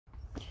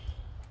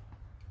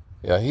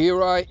Yeah,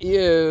 here I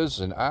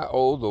is, and I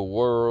owe the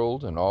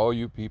world and all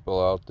you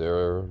people out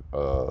there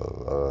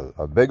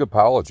a big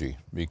apology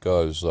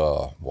because,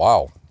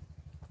 wow,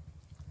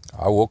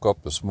 I woke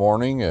up this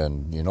morning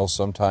and,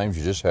 sometimes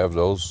you just have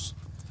those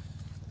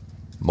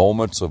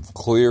moments of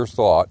clear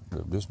thought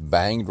that just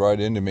banged right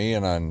into me.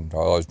 And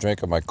while I was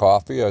drinking my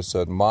coffee, I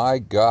said, my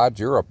God,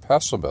 you're a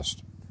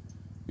pessimist.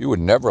 You would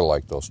never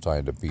like those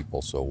kind of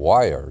people, so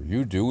why are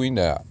you doing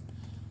that?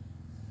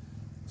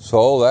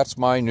 So that's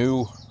my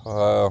new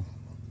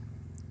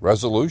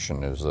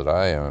resolution, is that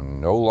I am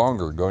no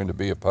longer going to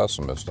be a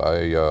pessimist.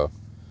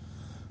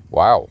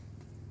 Wow.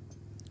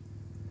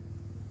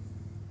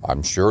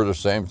 I'm sure the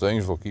same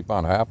things will keep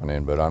on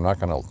happening, but I'm not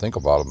going to think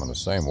about them in the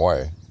same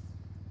way.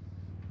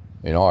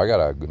 I got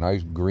a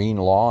nice green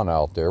lawn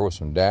out there with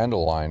some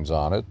dandelions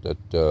on it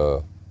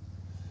that,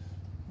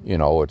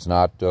 it's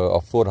not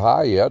a foot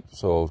high yet.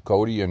 So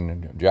Cody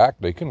and Jack,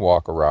 they can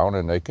walk around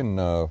and they can,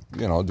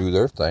 do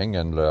their thing.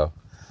 And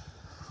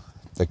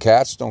the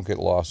cats don't get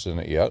lost in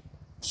it yet.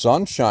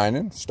 Sun's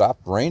shining,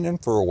 stopped raining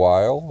for a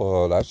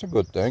while. That's a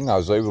good thing.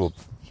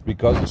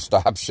 Because it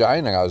stopped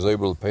shining, I was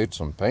able to paint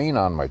some paint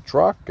on my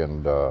truck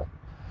and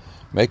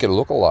make it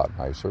look a lot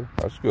nicer.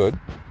 That's good.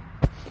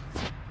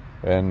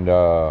 And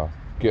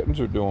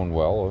kittens are doing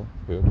well.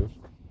 They're just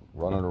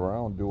running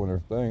around doing their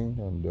thing.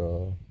 And,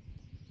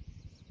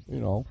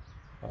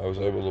 I was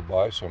able to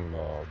buy some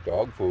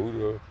dog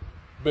food,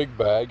 a big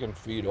bag, and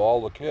feed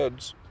all the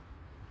kids.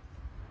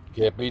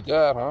 Can't beat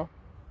that, huh?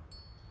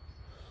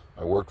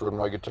 I worked with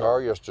my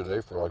guitar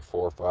yesterday for like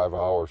 4 or 5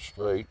 hours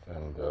straight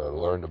and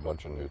learned a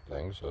bunch of new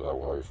things that I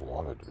always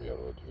wanted to be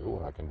able to do,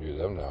 and I can do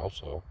them now.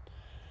 So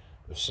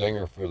the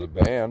singer for the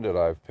band that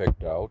I've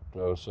picked out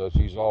says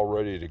he's all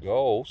ready to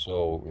go.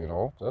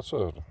 So, that's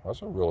a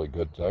really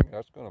good thing.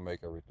 That's going to make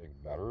everything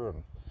better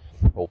and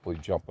hopefully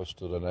jump us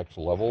to the next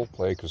level,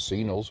 play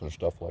casinos and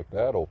stuff like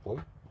that,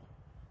 hopefully.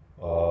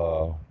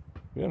 I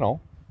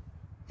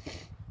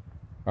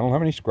don't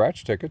have any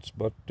scratch tickets,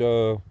 but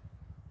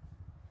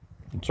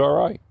it's all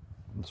right.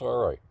 It's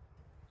all right.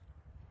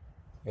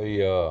 Hey,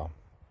 you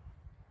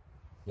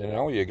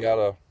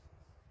gotta.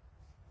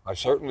 I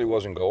certainly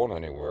wasn't going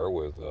anywhere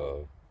with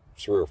 3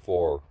 or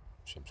 4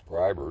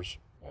 subscribers,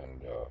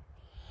 and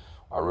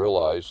I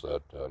realized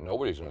that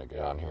nobody's going to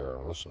get on here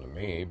and listen to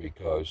me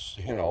because,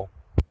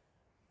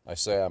 I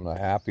say I'm a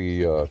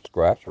happy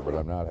scratcher, but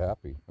I'm not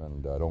happy,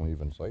 and I don't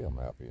even say I'm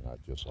happy, and I'm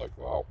just like,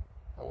 wow,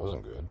 that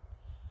wasn't good.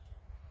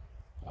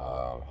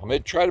 I may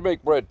try to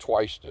make bread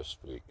twice this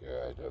week.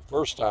 The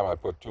first time I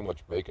put too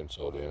much baking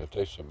soda in. It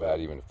tastes so bad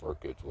even the fur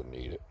kids wouldn't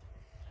eat it.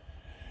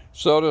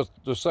 So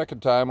the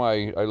second time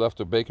I left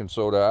the baking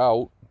soda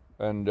out,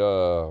 and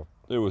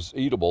it was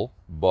eatable,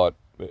 but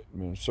it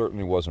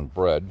certainly wasn't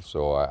bread.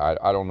 So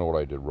I don't know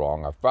what I did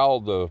wrong. I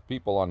followed the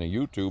people on the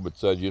YouTube that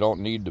said you don't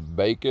need to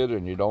bake it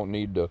and you don't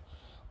need to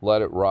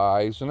let it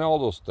rise and all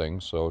those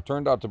things. So it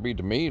turned out to be,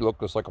 to me, it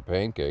looked just like a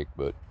pancake,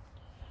 but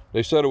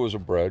they said it was a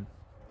bread.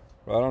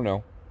 I don't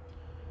know.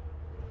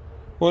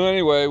 Well,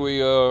 anyway, we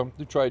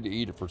tried to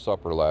eat it for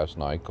supper last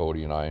night,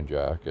 Cody and I and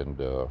Jack, and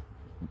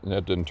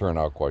that didn't turn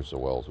out quite so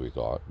well as we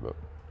thought. But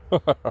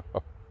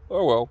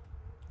oh well,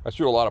 I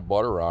threw a lot of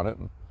butter on it,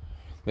 and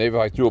maybe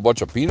if I threw a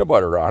bunch of peanut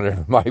butter on it,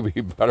 it might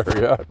be better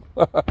yet.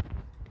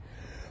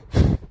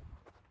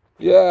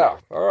 Yeah,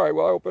 all right,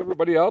 well, I hope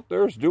everybody out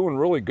there is doing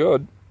really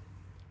good.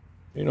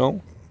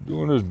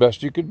 Doing as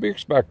best you could be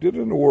expected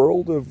in the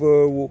world of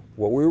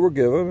what we were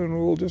given, and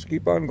we'll just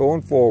keep on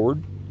going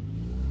forward.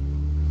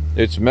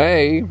 It's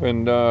May,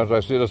 and I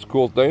see this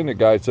cool thing. The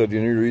guy said the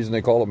only reason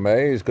they call it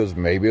May is because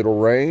maybe it'll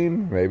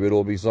rain, maybe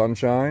it'll be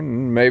sunshine,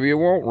 and maybe it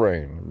won't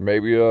rain.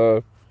 Maybe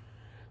we'll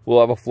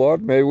have a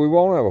flood, maybe we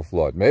won't have a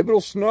flood. Maybe it'll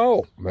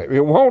snow, maybe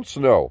it won't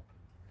snow.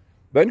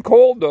 Been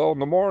cold, though, in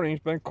the morning.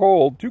 It's been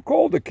cold. Too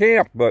cold to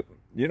camp, but,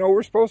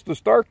 we're supposed to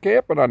start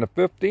camping on the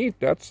 15th.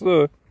 That's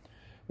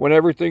when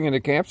everything in the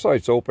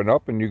campsites open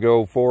up and you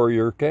go for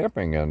your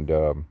camping,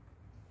 and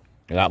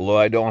not that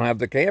I don't have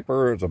the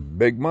camper. It's a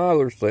big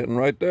mother sitting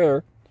right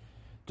there.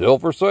 Still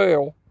for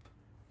sale.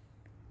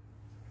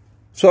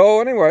 So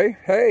anyway,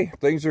 hey,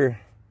 things are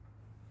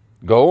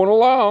going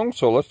along.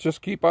 So let's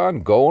just keep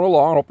on going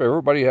along. Hope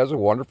everybody has a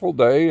wonderful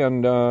day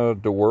and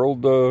the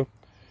world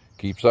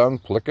keeps on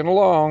clicking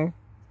along.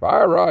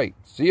 All right.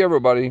 See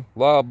everybody.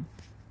 Love.